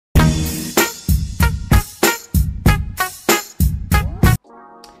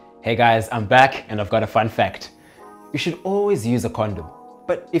Hey guys, I'm back and I've got a fun fact. You should always use a condom.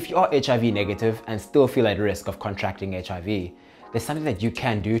 But if you are HIV negative and still feel at risk of contracting HIV, there's something that you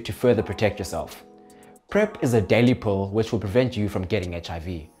can do to further protect yourself. PrEP is a daily pill which will prevent you from getting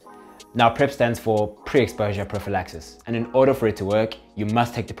HIV. Now, PrEP stands for pre-exposure prophylaxis, and in order for it to work, you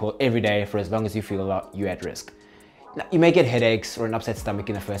must take the pill every day for as long as you feel you're at risk. Now, you may get headaches or an upset stomach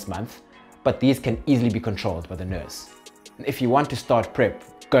in the first month, but these can easily be controlled by the nurse. If you want to start PrEP,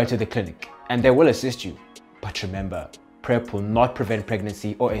 go to the clinic and they will assist you. But remember, PrEP will not prevent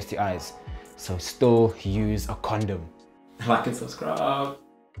pregnancy or STIs, so still use a condom. Like and subscribe.